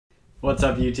What's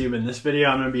up YouTube? In this video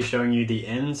I'm going to be showing you the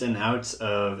ins and outs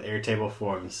of Airtable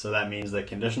Forms. So that means the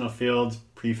conditional fields,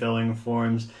 pre-filling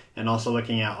forms, and also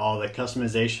looking at all the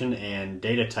customization and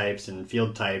data types and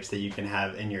field types that you can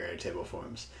have in your Airtable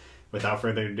Forms. Without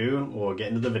further ado, we'll get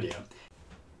into the video.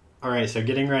 Alright, so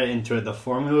getting right into it, the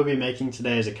form we will be making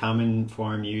today is a common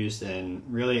form used in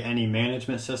really any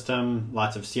management system,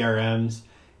 lots of CRMs,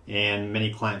 and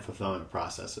many client fulfillment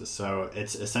processes. So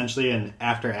it's essentially an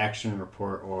after action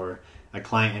report or a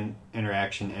client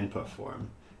interaction input form.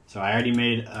 So I already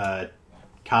made a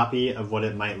copy of what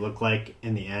it might look like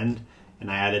in the end,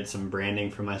 and I added some branding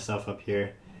for myself up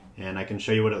here, and I can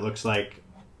show you what it looks like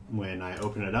when I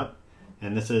open it up.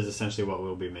 And this is essentially what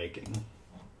we'll be making.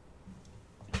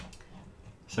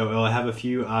 So it'll have a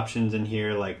few options in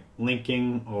here like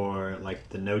linking or like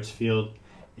the notes field,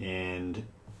 and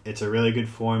it's a really good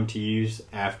form to use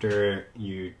after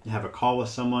you have a call with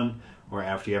someone or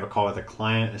after you have a call with a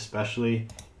client especially.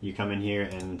 You come in here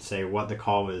and say what the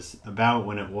call was about,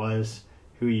 when it was,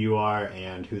 who you are,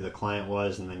 and who the client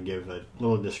was, and then give a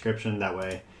little description. That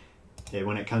way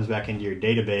when it comes back into your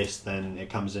database, then it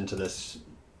comes into this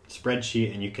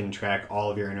spreadsheet and you can track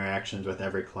all of your interactions with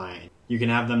every client. You can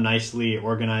have them nicely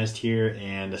organized here,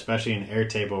 and especially in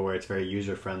Airtable where it's very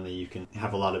user friendly, you can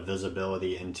have a lot of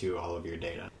visibility into all of your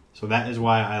data. So that is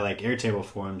why I like Airtable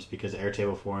Forms, because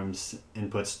Airtable Forms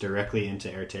inputs directly into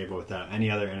Airtable without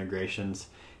any other integrations,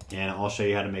 and I'll show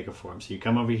you how to make a form. So you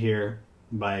come over here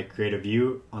by create a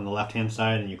view on the left hand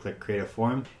side and you click create a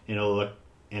form, and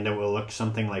it will look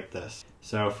something like this.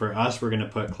 So for us, we're going to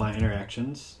put client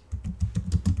interactions.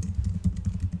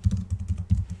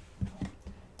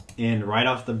 And right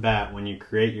off the bat, when you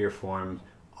create your form,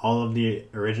 all of the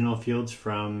original fields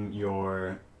from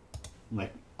your,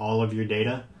 all of your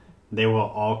data, they will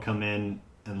all come in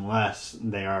unless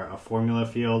they are a formula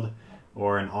field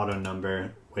or an auto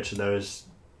number, which those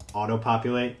auto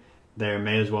populate. There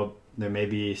may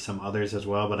be some others as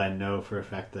well, but I know for a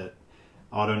fact that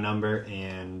auto number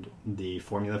and the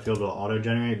formula field will auto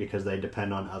generate because they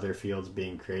depend on other fields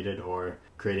being created or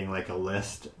creating like a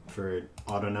list for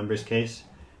auto numbers case.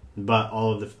 But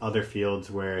all of the other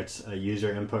fields where it's a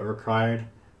user input required,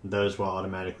 those will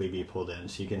automatically be pulled in.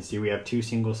 So you can see we have two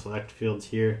single select fields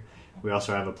here. We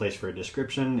also have a place for a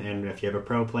description, and if you have a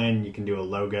pro plan, you can do a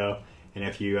logo. And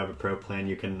if you have a pro plan,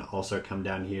 you can also come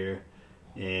down here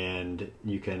and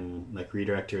you can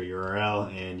redirect your URL,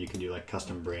 and you can do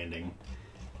custom branding.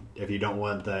 If you don't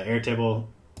want the Airtable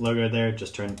logo there,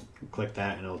 just click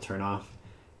that and it'll turn off.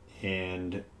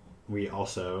 And we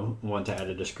also want to add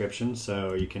a description,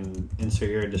 so you can insert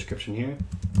your description here.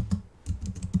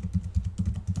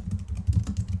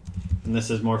 And this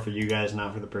is more for you guys,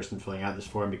 not for the person filling out this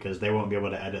form, because they won't be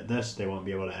able to edit this, they won't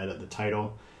be able to edit the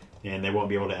title, and they won't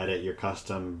be able to edit your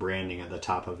custom branding at the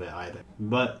top of it either.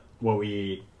 But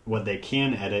what they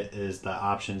can edit is the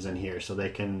options in here. So they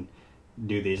can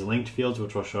do these linked fields,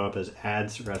 which will show up as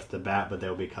ads right off the bat, but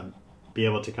they'll be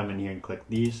able to come in here and click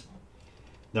these.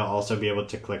 They'll also be able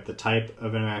to click the type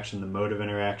of interaction, the mode of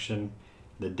interaction,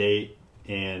 the date,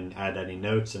 and add any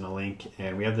notes and a link.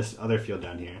 And we have this other field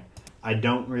down here. I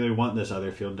don't really want this other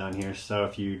field down here, so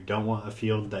if you don't want a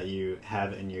field that you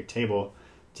have in your table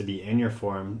to be in your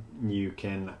form, you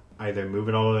can either move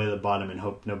it all the way to the bottom and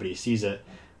hope nobody sees it.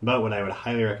 But what I would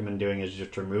highly recommend doing is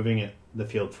just removing the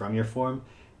field from your form.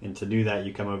 And to do that,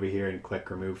 you come over here and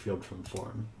click remove field from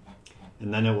form.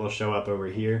 And then it will show up over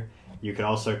here. You could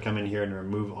also come in here and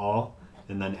remove all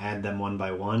and then add them one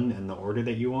by one in the order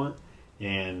that you want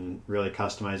and really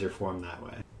customize your form that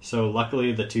way. So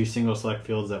luckily the two single select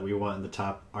fields that we want in the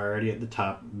top are already at the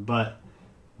top, but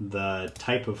the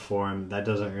type of form, that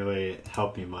doesn't really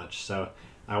help me much. So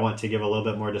I want to give a little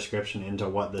bit more description into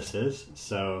what this is.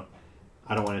 So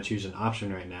I don't want to choose an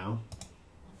option right now,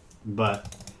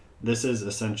 but this is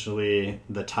essentially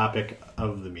the topic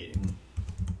of the meeting.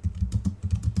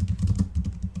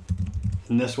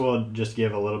 And this will just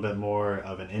give a little bit more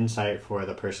of an insight for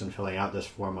the person filling out this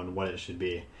form on what it should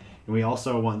be. And we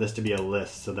also want this to be a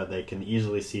list so that they can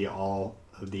easily see all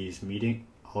of these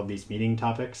meeting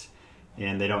topics,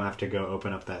 and they don't have to go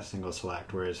open up that single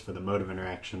select. Whereas for the mode of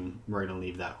interaction, we're going to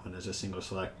leave that one as a single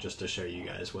select just to show you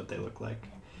guys what they look like.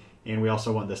 And we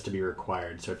also want this to be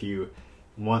required. So if you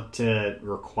want to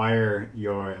require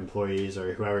your employees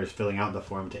or whoever is filling out the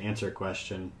form to answer a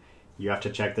question, you have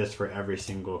to check this for every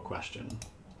single question,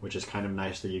 which is kind of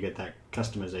nice that you get that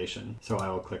customization. So I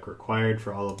will click required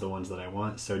for all of the ones that I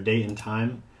want. So date and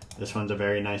time, this one's a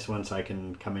very nice one, so I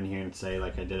can come in here and say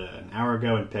like I did it an hour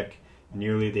ago and pick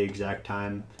nearly the exact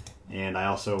time. And I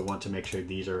also want to make sure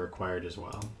these are required as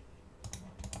well.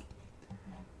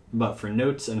 But for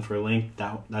notes and for link,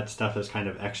 that stuff is kind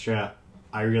of extra.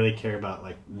 I really care about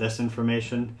like this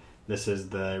information. This is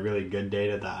the really good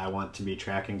data that I want to be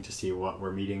tracking to see what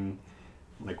we're meeting,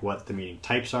 like what the meeting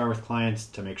types are with clients,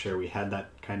 to make sure we had that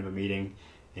kind of a meeting,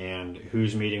 and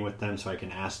who's meeting with them, so I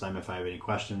can ask them if I have any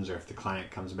questions, or if the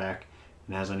client comes back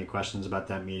and has any questions about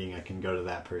that meeting, I can go to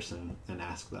that person and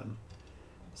ask them.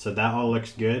 So that all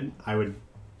looks good. I would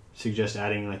suggest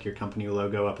adding like your company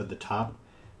logo up at the top,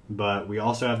 but we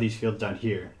also have these fields down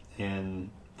here. And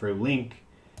for link,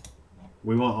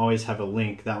 we won't always have a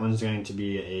link. That one's going to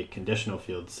be a conditional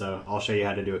field. So I'll show you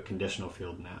how to do a conditional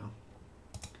field now.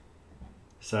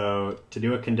 So to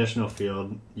do a conditional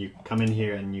field, you come in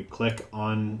here and you click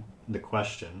on the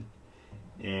question,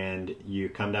 and you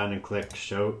come down and click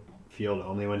show field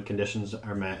only when conditions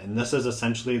are met. And this is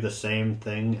essentially the same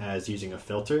thing as using a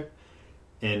filter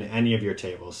in any of your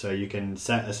tables. So you can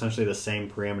set essentially the same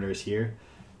parameters here.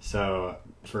 So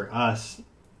for us,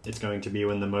 it's going to be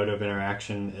when the mode of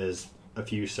interaction is a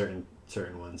few certain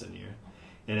ones in here.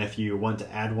 And if you want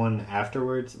to add one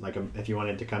afterwards, like if you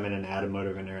wanted to come in and add a mode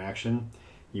of interaction,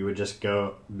 you would just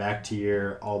go back to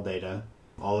your all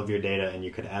of your data, and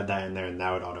you could add that in there, and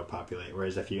that would auto-populate.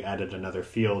 Whereas if you added another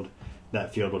field,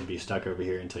 that field would be stuck over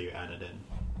here until you add it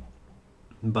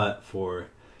in. But for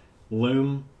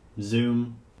Loom,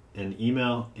 Zoom, an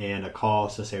email, and a call,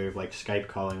 so say we have like Skype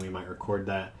calling, we might record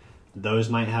that. Those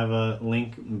might have a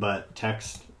link, but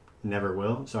text never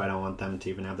will, so I don't want them to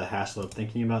even have the hassle of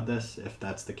thinking about this if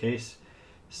that's the case.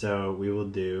 So we will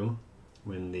do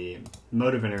when the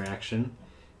mode of interaction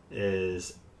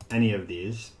is any of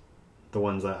these, the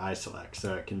ones that I select.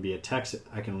 So it can be a text,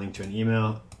 I can link to an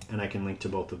email, and I can link to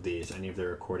both of these, any of the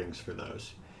recordings for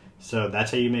those. So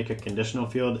that's how you make a conditional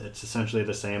field. It's essentially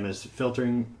the same as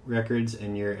filtering records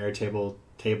in your Airtable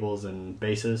tables and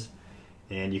bases,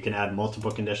 and you can add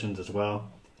multiple conditions as well.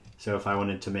 So if I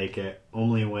wanted to make it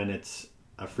only when it's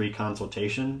a free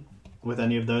consultation with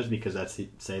any of those, because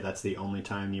that's the only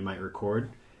time you might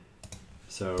record.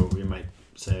 So we might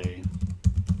say,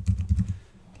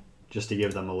 just to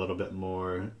give them a little bit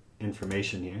more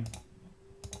information here.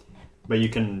 But you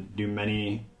can do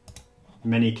many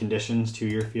conditions to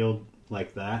your field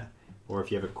like that, or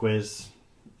if you have a quiz,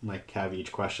 like have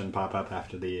each question pop up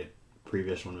after the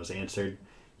previous one was answered,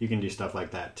 you can do stuff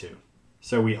like that too.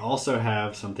 So we also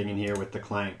have something in here with the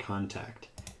client contact,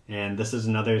 and this is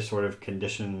another sort of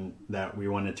condition that we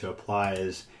wanted to apply.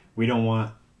 Is we don't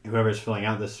want whoever's filling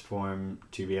out this form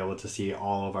to be able to see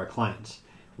all of our clients.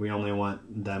 We only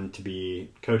want them to be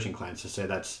coaching clients. So say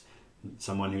that's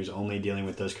someone who's only dealing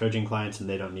with those coaching clients, and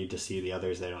they don't need to see the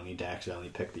others. They don't need to accidentally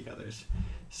pick the others.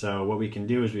 So what we can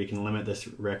do is we can limit this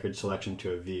record selection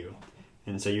to a view.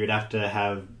 And so you would have to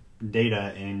have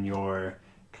data in your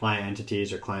client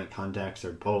entities or client contacts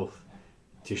or both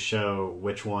to show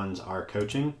which ones are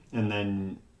coaching. And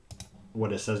then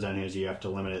what it says down here is you have to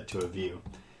limit it to a view.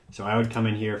 So I would come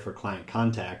in here for client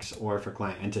contacts or for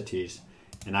client entities,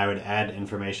 and I would add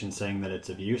information saying that it's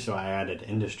a view. So I added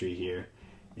industry here,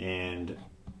 and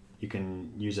you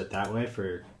can use it that way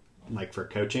for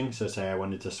coaching. So say I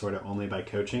wanted to sort it only by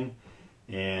coaching,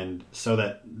 and so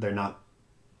that they're not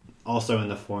also in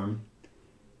the form,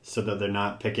 so that they're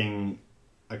not picking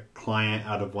a client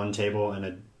out of one table and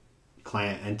a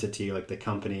client entity, like the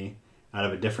company, out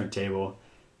of a different table.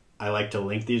 I like to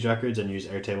link these records and use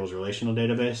Airtable's relational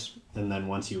database. And then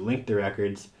once you link the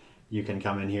records, you can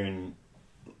come in here and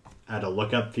add a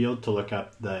lookup field to look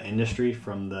up the industry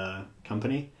from the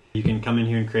company. You can come in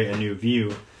here and create a new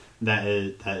view that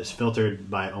is filtered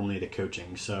by only the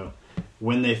coaching. So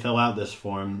when they fill out this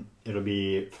form, it'll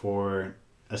be for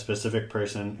a specific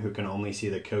person who can only see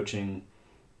the coaching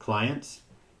clients,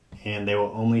 and they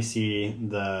will only see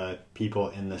the people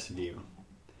in this view.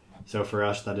 So for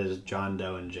us, that is John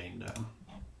Doe and Jane Doe.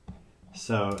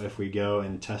 So if we go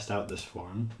and test out this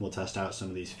form, we'll test out some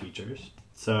of these features.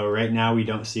 So right now we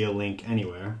don't see a link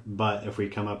anywhere, but if we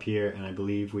come up here, and I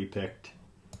believe we picked,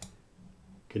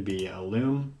 could be a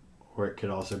Loom, or it could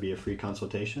also be a free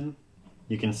consultation,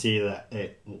 you can see that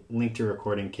it linked to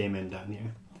recording came in down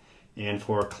here. And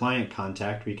for client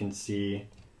contact, we can see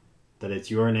that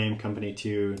it's your name, company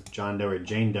 2, John Doe or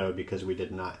Jane Doe, because we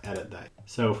did not edit that.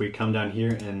 So if we come down here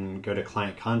and go to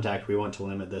client contact, we want to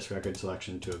limit this record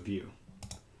selection to a view.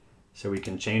 So we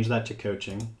can change that to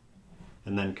coaching,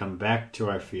 and then come back to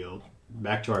our field,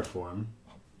 back to our form.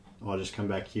 I'll just come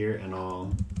back here and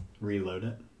I'll reload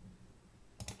it.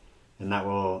 And that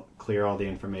will clear all the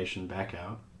information back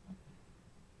out.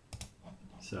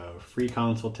 So free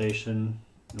consultation,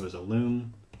 it was a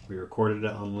Loom. We recorded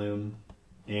it on Loom.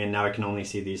 And now I can only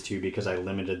see these two because I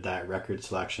limited that record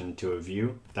selection to a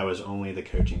view that was only the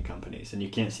coaching companies. And you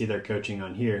can't see their coaching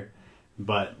on here,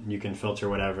 but you can filter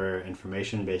whatever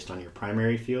information based on your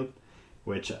primary field,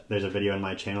 which there's a video on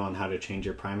my channel on how to change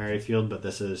your primary field, but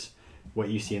this is what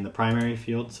you see in the primary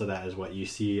field, so that is what you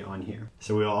see on here.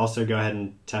 So we will also go ahead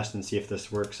and test and see if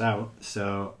this works out.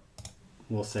 So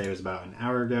we'll say it was about an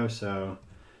hour ago, so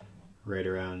right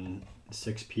around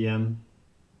 6 p.m.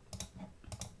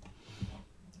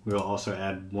 We will also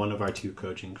add one of our two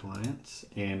coaching clients,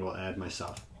 and we'll add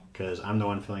myself because I'm the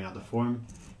one filling out the form,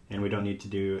 and we don't need to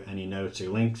do any notes or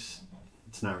links.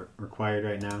 It's not required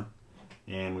right now,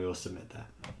 and we will submit that.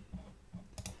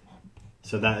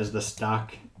 So that is the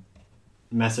stock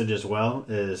message as well,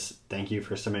 is thank you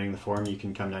for submitting the form. You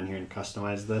can come down here and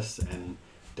customize this and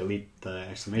delete the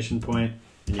exclamation point,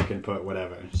 and you can put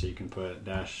whatever. So you can put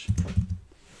dash,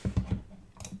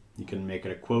 you can make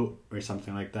it a quote or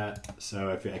something like that. So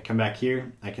if I come back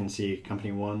here, I can see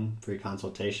company 1 free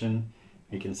consultation.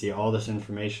 You can see all this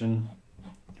information.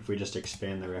 If we just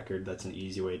expand the record, that's an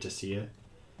easy way to see it.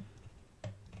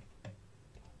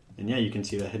 And yeah, you can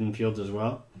see the hidden fields as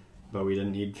well, but we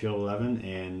didn't need field 11,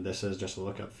 and this is just a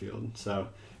lookup field. So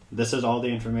this is all the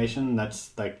information.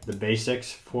 That's like the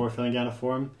basics for filling out a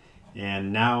form.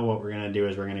 And now what we're gonna do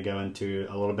is we're gonna go into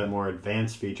a little bit more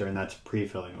advanced feature, and that's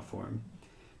pre-filling a form.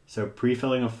 So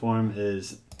pre-filling a form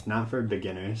is not for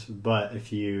beginners, but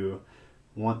if you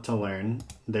want to learn,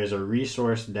 there's a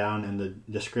resource down in the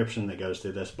description that goes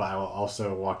through this, but I will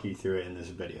also walk you through it in this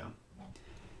video.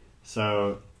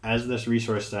 So as this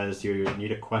resource says, you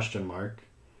need a question mark,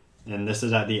 and this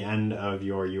is at the end of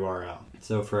your URL.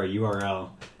 So for a URL,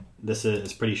 this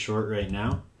is pretty short right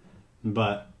now,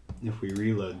 but if we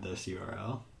reload this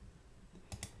URL,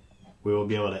 we will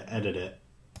be able to edit it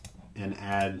and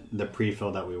add the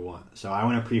prefill that we want. So I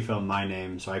want to prefill my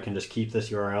name, so I can just keep this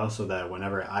URL so that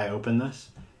whenever I open this,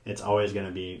 it's always going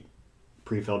to be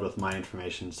prefilled with my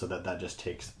information, so that just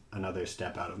takes another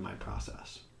step out of my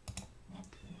process.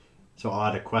 So I'll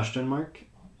add a question mark.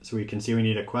 So we can see we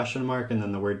need a question mark and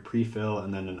then the word prefill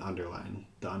and then an underline.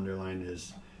 The underline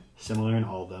is similar in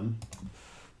all of them.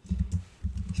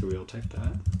 So we will type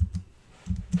that.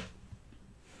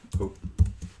 Oh.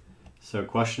 So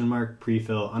question mark,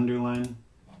 prefill, underline,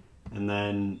 and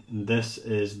then this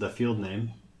is the field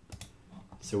name.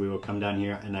 So we will come down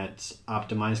here and that's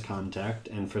optimize contact,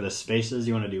 and for the spaces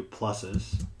you want to do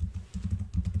pluses.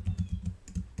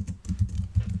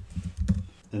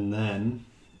 And then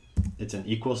it's an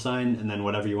equal sign and then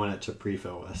whatever you want it to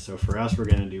prefill with. So for us, we're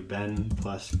going to do Ben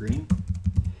plus green.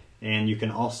 And you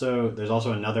can also, there's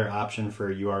also another option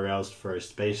for URLs for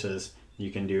spaces.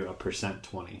 You can do a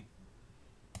 %20.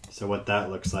 So what that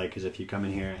looks like is if you come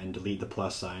in here and delete the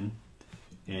plus sign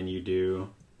and you do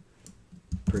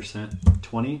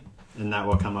 %20, and that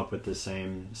will come up with the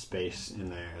same space in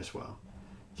there as well.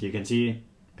 So you can see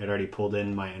it already pulled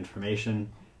in my information,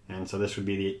 and so this would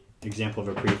be the example of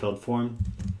a pre-filled form.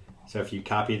 So if you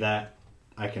copy that,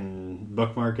 I can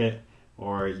bookmark it,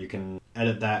 or you can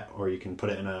edit that, or you can put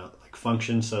it in a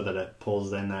function so that it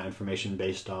pulls in that information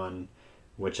based on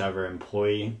whichever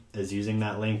employee is using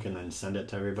that link and then send it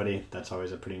to everybody. That's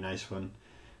always a pretty nice one.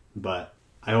 But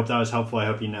I hope that was helpful. I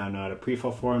hope you now know how to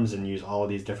pre-fill forms and use all of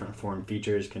these different form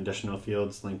features, conditional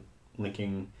fields,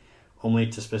 linking only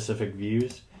to specific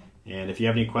views. And if you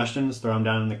have any questions, throw them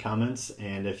down in the comments.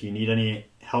 And if you need any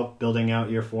help building out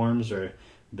your forms or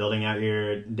building out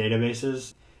your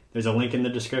databases, there's a link in the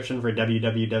description for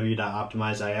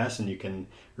www.optimizeis, and you can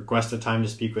request a time to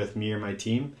speak with me or my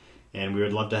team. And we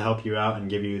would love to help you out and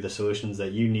give you the solutions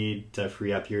that you need to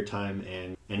free up your time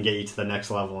and get you to the next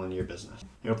level in your business.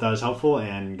 I hope that was helpful,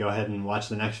 and go ahead and watch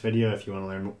the next video if you want to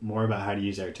learn more about how to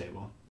use Airtable.